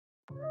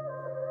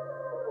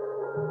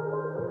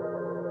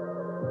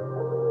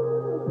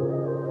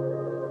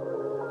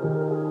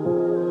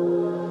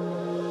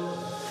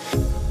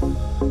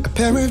A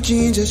pair of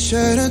jeans, a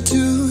shirt or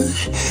two.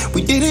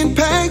 We didn't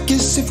pack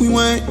as if we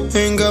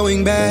weren't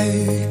going back.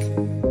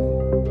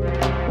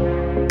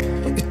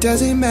 It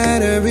doesn't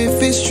matter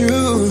if it's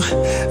true.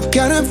 I've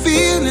got a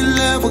feeling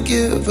love will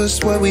give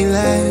us what we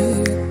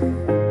lack.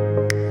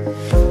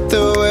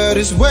 The world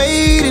is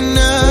waiting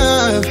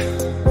up.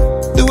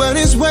 The world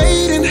is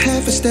waiting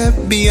half a step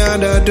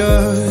beyond our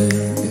door.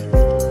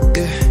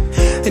 Yeah.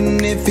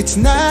 And if it's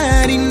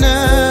not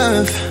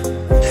enough,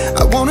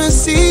 I wanna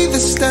see the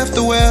stuff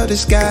the world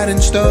has got in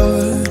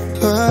store.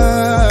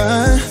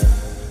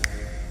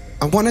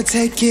 I wanna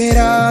take it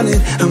all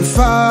in, I'm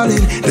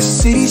falling. The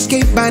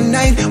cityscape by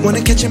night,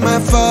 wanna catch in my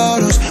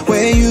photos.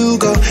 Where you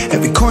go,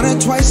 every corner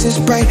twice as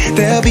bright.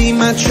 They'll be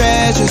my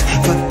treasures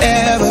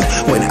forever.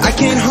 When I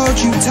can't hold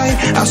you tight,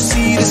 I'll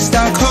see the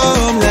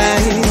Stockholm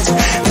lights.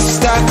 The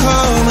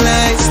Stockholm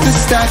lights, the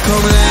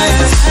Stockholm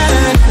lights.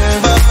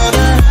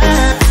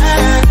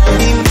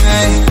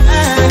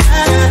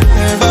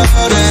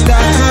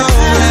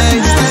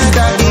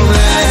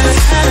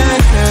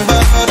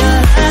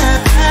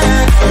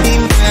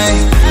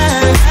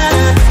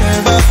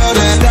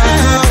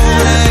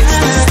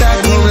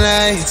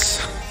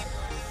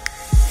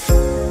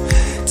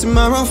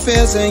 Tomorrow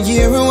feels a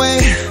year away,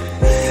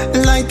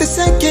 like the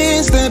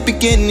seconds, the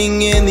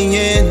beginning and the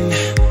end.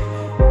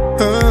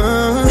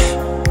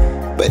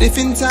 But if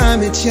in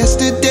time it's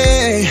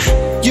yesterday,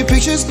 your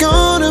picture's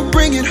gonna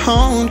bring it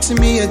home to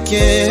me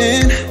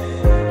again.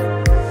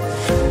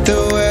 The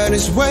world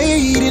is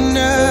waiting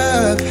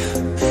up.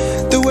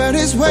 The world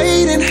is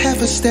waiting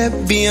half a step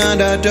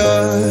beyond our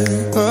door.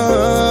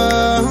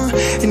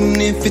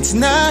 And if it's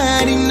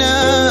not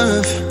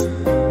enough,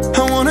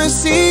 I wanna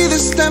see the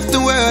stuff the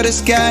world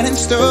has got in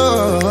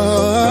store.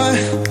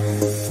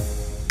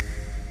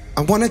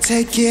 I wanna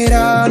take it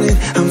all in,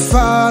 I'm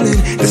falling.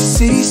 The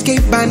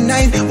cityscape by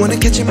night, wanna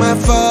catch in my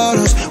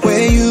photos.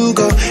 Where you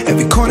go,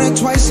 every corner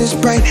twice as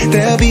bright.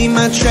 They'll be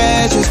my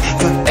treasures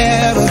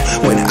forever.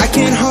 When I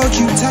can't hold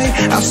you tight,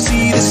 I'll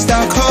see the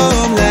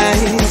Stockholm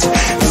lights.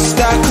 The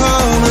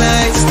Stockholm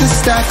lights, the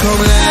Stockholm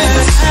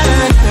lights.